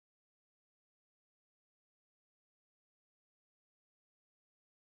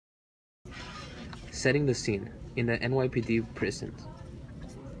Setting the scene in the NYPD prison.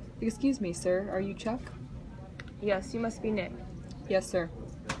 Excuse me, sir. Are you Chuck? Yes, you must be Nick. Yes, sir.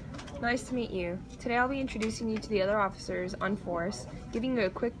 Nice to meet you. Today I'll be introducing you to the other officers on force, giving you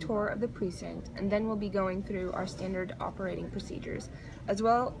a quick tour of the precinct, and then we'll be going through our standard operating procedures, as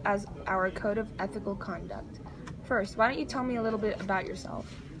well as our code of ethical conduct. First, why don't you tell me a little bit about yourself?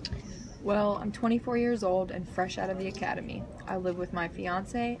 Well, I'm 24 years old and fresh out of the academy. I live with my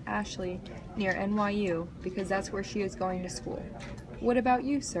fiance, Ashley, near NYU because that's where she is going to school. What about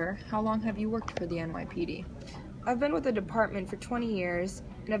you, sir? How long have you worked for the NYPD? I've been with the department for 20 years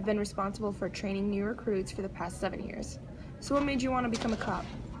and have been responsible for training new recruits for the past 7 years. So what made you want to become a cop?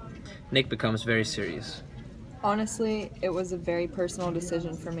 Nick becomes very serious. Honestly, it was a very personal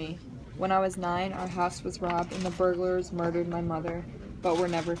decision for me. When I was 9, our house was robbed and the burglars murdered my mother, but were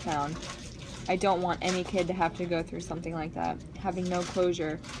never found. I don't want any kid to have to go through something like that, having no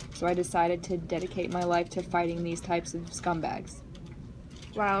closure, so I decided to dedicate my life to fighting these types of scumbags.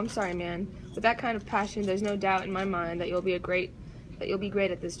 Wow, I'm sorry, man. With that kind of passion, there's no doubt in my mind that you'll be great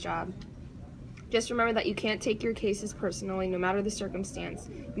at this job. Just remember that you can't take your cases personally, no matter the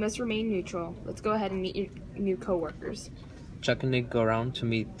circumstance. You must remain neutral. Let's go ahead and meet your new coworkers. Chuck and Nick go around to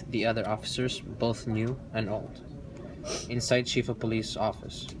meet the other officers, both new and old. Inside Chief of Police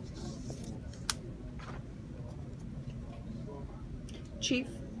office. Chief,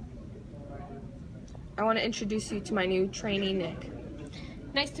 I want to introduce you to my new trainee, Nick.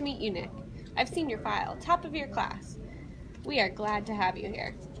 Nice to meet you, Nick. I've seen your file, top of your class. We are glad to have you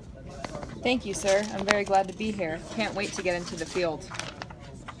here. Thank you, sir. I'm very glad to be here. Can't wait to get into the field.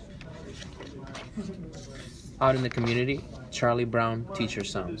 Out in the community, Charlie Brown teacher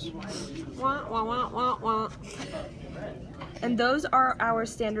sounds. Wah, wah, wah, wah, wah. And those are our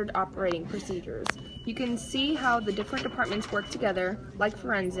standard operating procedures. You can see how the different departments work together, like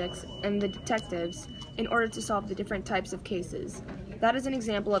forensics and the detectives, in order to solve the different types of cases. That is an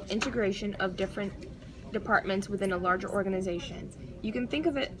example of integration of different departments within a larger organization. You can think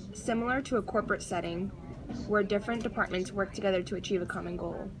of it similar to a corporate setting, where different departments work together to achieve a common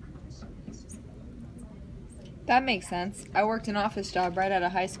goal. That makes sense. I worked an office job right out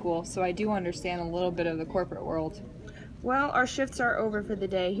of high school, so I do understand a little bit of the corporate world. Well, our shifts are over for the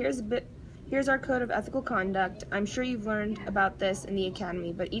day. Here's our code of ethical conduct. I'm sure you've learned about this in the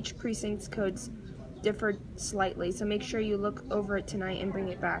academy, but each precinct's codes differ slightly, so make sure you look over it tonight and bring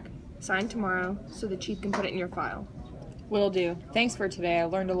it back. Sign tomorrow so the chief can put it in your file. Will do. Thanks for today. I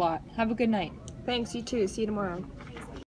learned a lot. Have a good night. Thanks, you too. See you tomorrow.